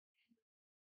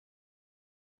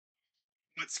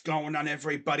What's going on,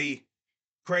 everybody?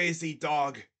 Crazy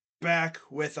Dog back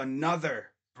with another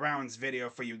Browns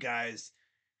video for you guys.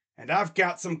 And I've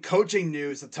got some coaching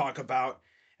news to talk about.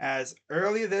 As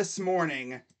early this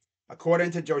morning, according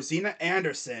to Josina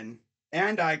Anderson,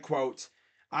 and I quote,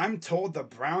 I'm told the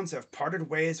Browns have parted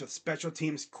ways with special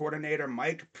teams coordinator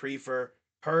Mike Prefer,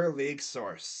 per league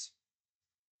source.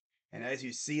 And as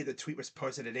you see, the tweet was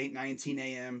posted at 8:19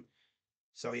 a.m.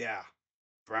 So yeah,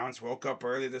 Browns woke up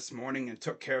early this morning and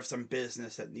took care of some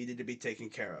business that needed to be taken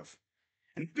care of.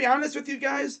 And to be honest with you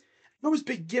guys, I was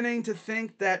beginning to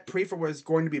think that Prefer was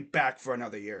going to be back for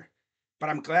another year. But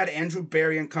I'm glad Andrew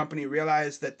Berry and company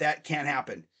realized that that can't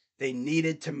happen. They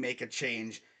needed to make a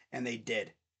change, and they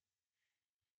did.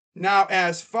 Now,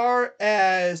 as far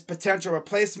as potential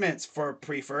replacements for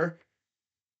Prefer,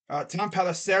 Tom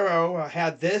Pelissero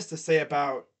had this to say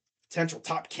about potential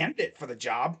top candidate for the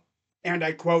job. And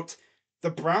I quote, the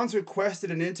Browns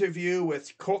requested an interview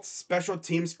with Colts special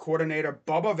teams coordinator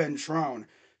Bubba Ventrone,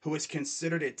 who is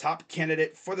considered a top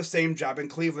candidate for the same job in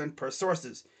Cleveland, per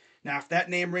sources. Now, if that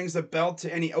name rings a bell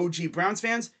to any OG Browns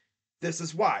fans, this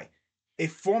is why. A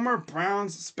former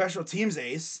Browns special teams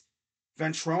ace,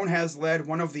 Ventrone has led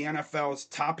one of the NFL's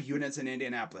top units in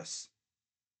Indianapolis.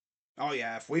 Oh,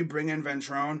 yeah, if we bring in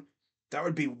Ventrone, that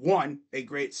would be one, a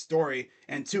great story,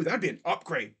 and two, that'd be an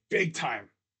upgrade, big time.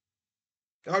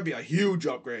 That would be a huge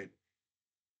upgrade.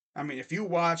 I mean, if you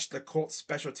watch the Colts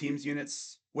special teams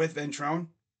units with Ventrone,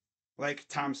 like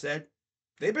Tom said,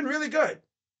 they've been really good.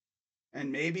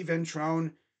 And maybe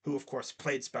Ventrone, who of course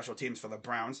played special teams for the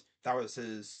Browns, that was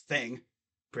his thing,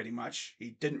 pretty much.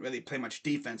 He didn't really play much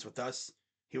defense with us.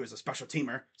 He was a special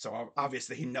teamer, so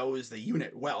obviously he knows the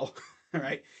unit well,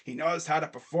 right? He knows how to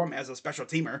perform as a special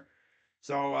teamer.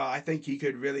 So I think he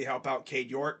could really help out Cade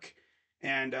York,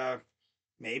 and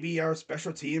maybe our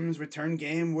special teams return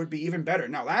game would be even better.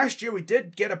 Now, last year we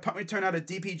did get a punt return out of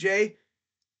DPJ,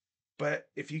 but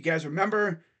if you guys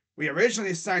remember, we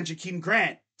originally signed Jakeem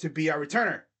Grant to be our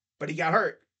returner, but he got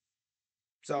hurt.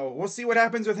 So we'll see what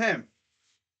happens with him.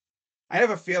 I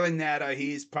have a feeling that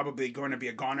he's probably going to be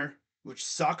a goner, which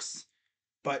sucks.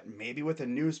 But maybe with a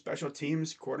new special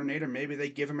teams coordinator, maybe they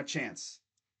give him a chance.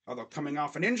 Although coming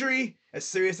off an injury as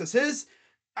serious as his,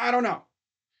 I don't know.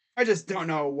 I just don't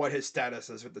know what his status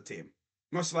is with the team.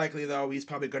 Most likely, though, he's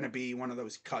probably going to be one of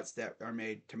those cuts that are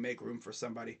made to make room for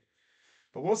somebody.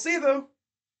 But we'll see, though.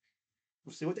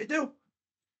 We'll see what they do.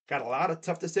 Got a lot of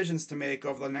tough decisions to make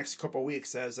over the next couple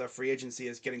weeks as free agency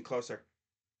is getting closer.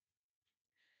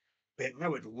 But I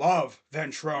would love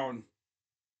Ventrone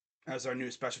as our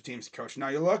new special teams coach. Now,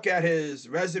 you look at his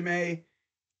resume.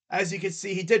 As you can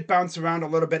see, he did bounce around a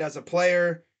little bit as a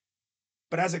player.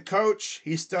 But as a coach,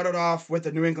 he started off with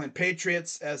the New England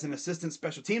Patriots as an assistant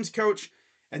special teams coach,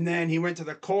 and then he went to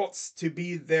the Colts to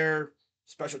be their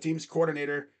special teams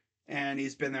coordinator, and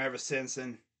he's been there ever since.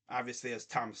 And obviously, as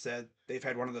Tom said, they've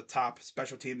had one of the top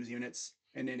special teams units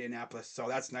in Indianapolis, so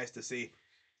that's nice to see.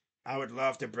 I would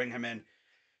love to bring him in.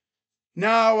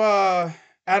 Now,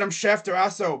 Adam Schefter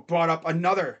also brought up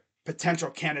another potential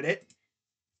candidate,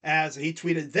 as he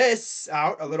tweeted this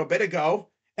out a little bit ago,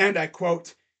 and I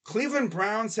quote, Cleveland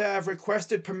Browns have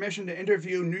requested permission to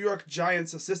interview New York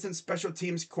Giants assistant special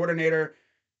teams coordinator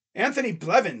Anthony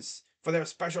Blevins for their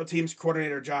special teams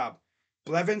coordinator job.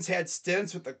 Blevins had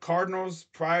stints with the Cardinals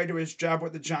prior to his job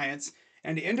with the Giants,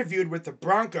 and he interviewed with the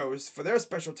Broncos for their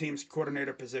special teams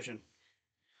coordinator position.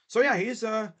 So yeah, he's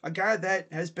a guy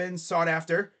that has been sought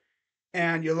after.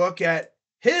 And you look at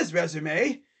his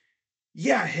resume,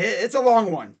 yeah, it's a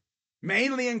long one,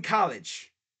 mainly in college.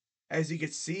 As you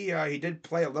can see, he did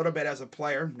play a little bit as a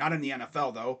player, not in the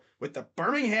NFL though, with the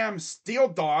Birmingham Steel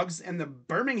Dogs and the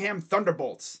Birmingham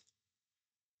Thunderbolts.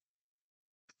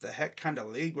 What the heck kind of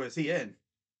league was he in?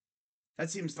 That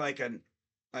seems like an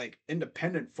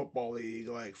independent football league,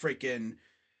 like freaking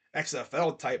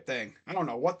XFL type thing. I don't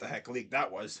know what the heck league that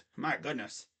was. My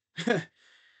goodness.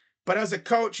 But as a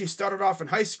coach, he started off in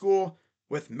high school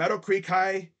with Meadow Creek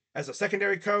High as a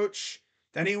secondary coach.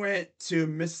 Then he went to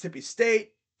Mississippi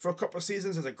State for a couple of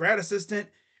seasons as a grad assistant.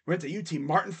 Went to UT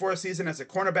Martin for a season as a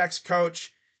cornerbacks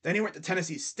coach. Then he went to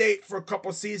Tennessee State for a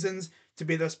couple of seasons to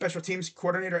be the special teams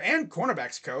coordinator and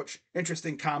cornerbacks coach.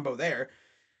 Interesting combo there.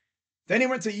 Then he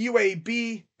went to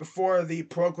UAB before the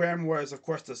program was, of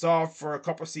course, dissolved for a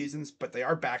couple of seasons, but they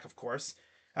are back, of course,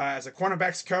 as a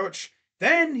cornerbacks coach.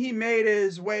 Then he made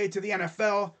his way to the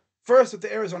NFL, first with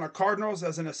the Arizona Cardinals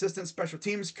as an assistant special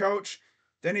teams coach.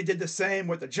 Then he did the same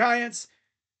with the Giants,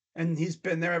 and he's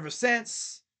been there ever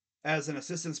since as an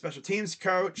assistant special teams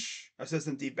coach,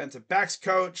 assistant defensive backs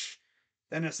coach,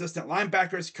 then assistant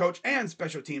linebackers coach and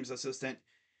special teams assistant.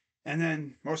 and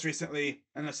then most recently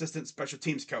an assistant special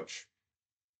teams coach.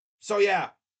 So yeah,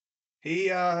 he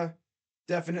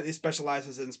definitely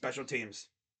specializes in special teams.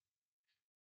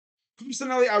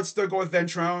 Personally, I would still go with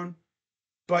Ventrone,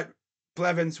 but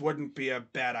Blevins wouldn't be a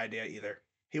bad idea either.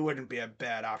 He wouldn't be a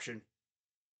bad option.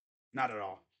 Not at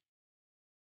all.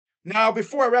 Now,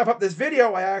 before I wrap up this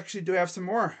video, I actually do have some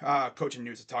more coaching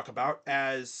news to talk about,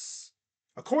 as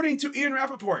according to Ian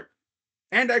Rappaport,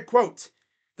 and I quote,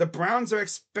 the Browns are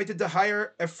expected to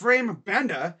hire Ephraim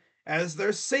Banda as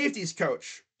their safeties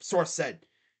coach, source said.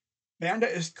 Banda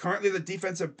is currently the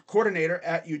defensive coordinator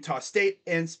at Utah State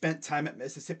and spent time at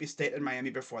Mississippi State and Miami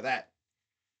before that.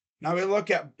 Now we look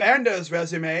at Banda's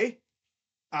resume,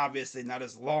 obviously not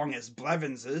as long as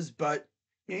Blevins's, but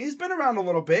he's been around a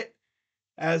little bit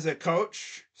as a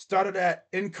coach. Started at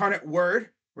Incarnate Word,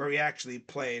 where he actually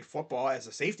played football as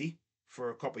a safety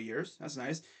for a couple years. That's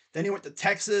nice. Then he went to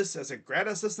Texas as a grad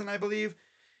assistant, I believe.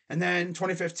 And then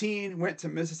 2015 went to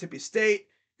Mississippi State,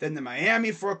 then to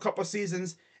Miami for a couple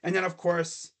seasons, and then of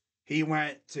course he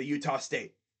went to Utah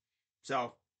State.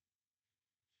 So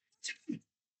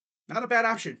not a bad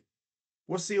option.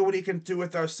 We'll see what he can do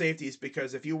with our safeties,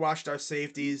 because if you watched our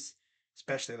safeties,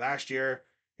 especially last year,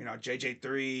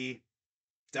 JJ3,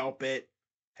 Delpit,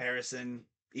 Harrison,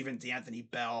 even D'Anthony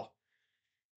Bell,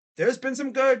 there's been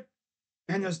some good,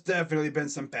 and there's definitely been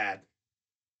some bad.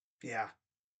 Yeah,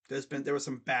 there was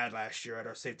some bad last year at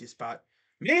our safety spot,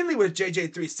 mainly with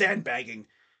JJ3 sandbagging,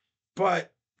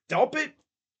 but Delpit,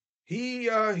 he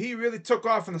really took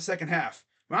off in the second half.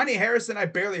 Ronnie Harrison, I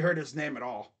barely heard his name at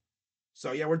all.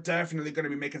 So yeah, we're definitely going to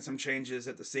be making some changes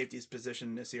at the safeties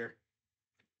position this year.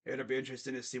 It'll be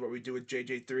interesting to see what we do with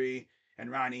JJ3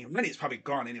 and Ronnie. Ronnie's probably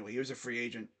gone anyway. He was a free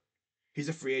agent. He's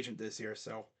a free agent this year,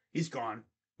 so he's gone.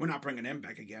 We're not bringing him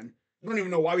back again. I don't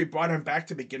even know why we brought him back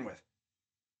to begin with.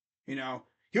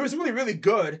 He was really, really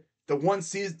good the one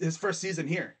season, his first season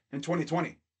here in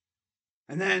 2020.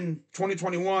 And then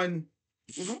 2021,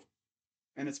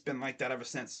 and it's been like that ever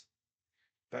since.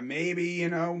 But maybe,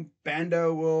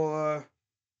 Banda will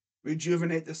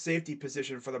rejuvenate the safety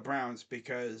position for the Browns,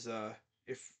 because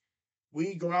if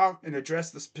we go out and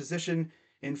address this position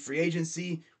in free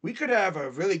agency, we could have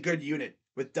a really good unit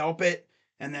with Delpit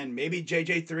and then maybe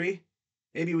JJ3.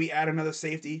 Maybe we add another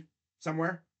safety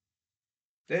somewhere.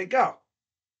 There you go.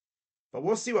 But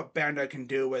we'll see what Banda can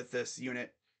do with this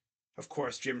unit. Of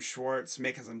course, Jim Schwartz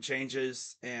making some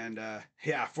changes. And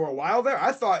for a while there,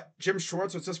 I thought Jim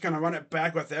Schwartz was just going to run it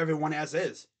back with everyone as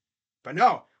is. But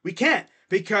no, we can't.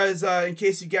 Because in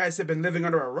case you guys have been living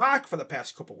under a rock for the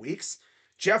past couple weeks,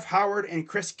 Jeff Howard and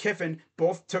Chris Kiffin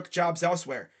both took jobs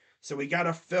elsewhere. So we got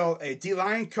to fill a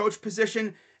D-line coach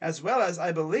position, as well as,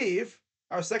 I believe,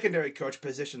 our secondary coach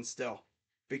position still.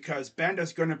 Because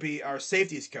Banda's going to be our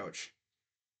safeties coach.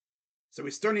 So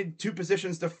we still need 2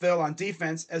 positions to fill on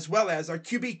defense, as well as our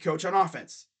QB coach on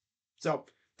offense. So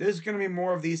there's going to be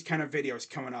more of these kind of videos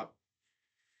coming up.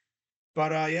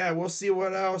 But we'll see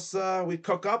what else we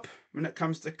cook up when it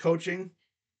comes to coaching.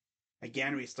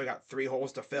 Again, we still got 3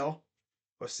 holes to fill.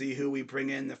 We'll see who we bring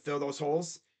in to fill those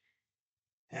holes.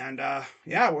 And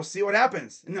we'll see what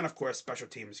happens. And then, of course, special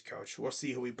teams coach. We'll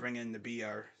see who we bring in to be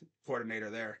our coordinator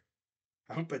there.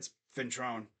 I hope it's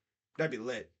Ventrone. That'd be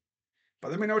lit. But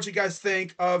let me know what you guys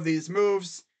think of these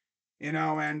moves,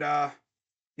 and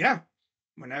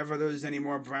whenever there's any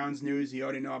more Browns news, you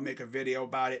already know I'll make a video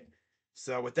about it.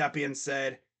 So with that being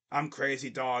said, I'm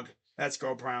Crazy Dog. Let's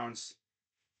go Browns.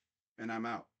 And I'm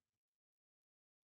out.